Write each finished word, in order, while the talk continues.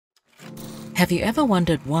Have you ever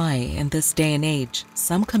wondered why, in this day and age,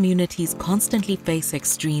 some communities constantly face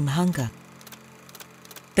extreme hunger?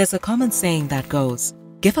 There's a common saying that goes,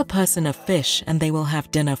 give a person a fish and they will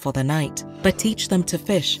have dinner for the night, but teach them to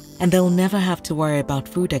fish and they'll never have to worry about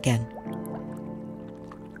food again.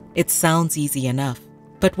 It sounds easy enough,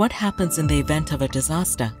 but what happens in the event of a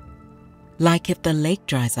disaster? Like if the lake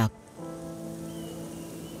dries up.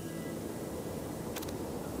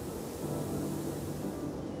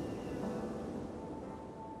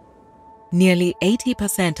 Nearly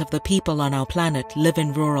 80% of the people on our planet live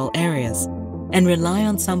in rural areas and rely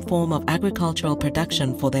on some form of agricultural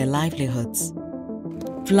production for their livelihoods.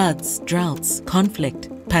 Floods, droughts, conflict,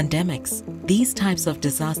 pandemics, these types of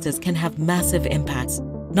disasters can have massive impacts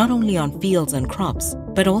not only on fields and crops,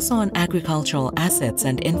 but also on agricultural assets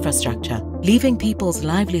and infrastructure, leaving people's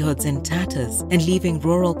livelihoods in tatters and leaving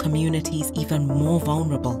rural communities even more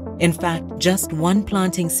vulnerable. In fact, just one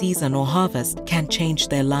planting season or harvest can change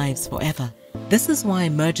their lives forever. This is why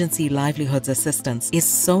emergency livelihoods assistance is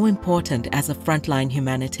so important as a frontline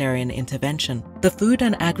humanitarian intervention. The Food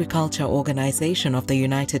and Agriculture Organization of the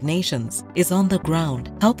United Nations is on the ground,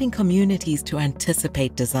 helping communities to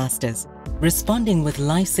anticipate disasters, responding with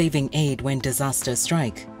life-saving aid when disasters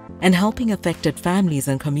strike, and helping affected families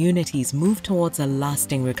and communities move towards a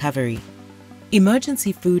lasting recovery.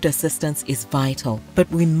 Emergency food assistance is vital, but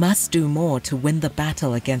we must do more to win the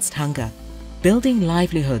battle against hunger. Building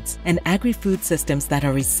livelihoods and agri-food systems that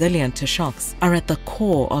are resilient to shocks are at the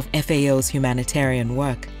core of FAO's humanitarian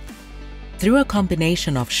work. Through a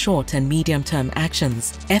combination of short and medium-term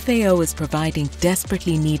actions, FAO is providing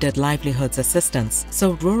desperately needed livelihoods assistance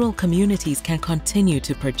so rural communities can continue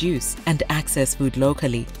to produce and access food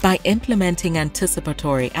locally by implementing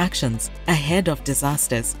anticipatory actions ahead of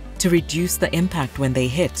disasters to reduce the impact when they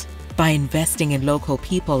hit, by investing in local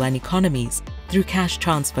people and economies through cash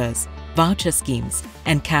transfers, voucher schemes,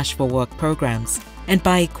 and cash for work programs, and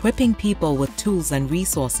by equipping people with tools and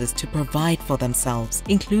resources to provide for themselves,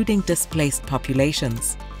 including displaced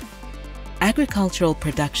populations. Agricultural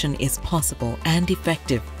production is possible and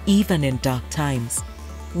effective even in dark times.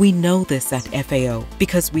 We know this at FAO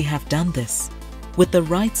because we have done this. With the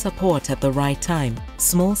right support at the right time,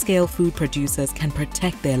 small-scale food producers can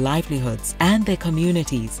protect their livelihoods and their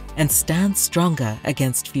communities and stand stronger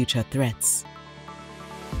against future threats.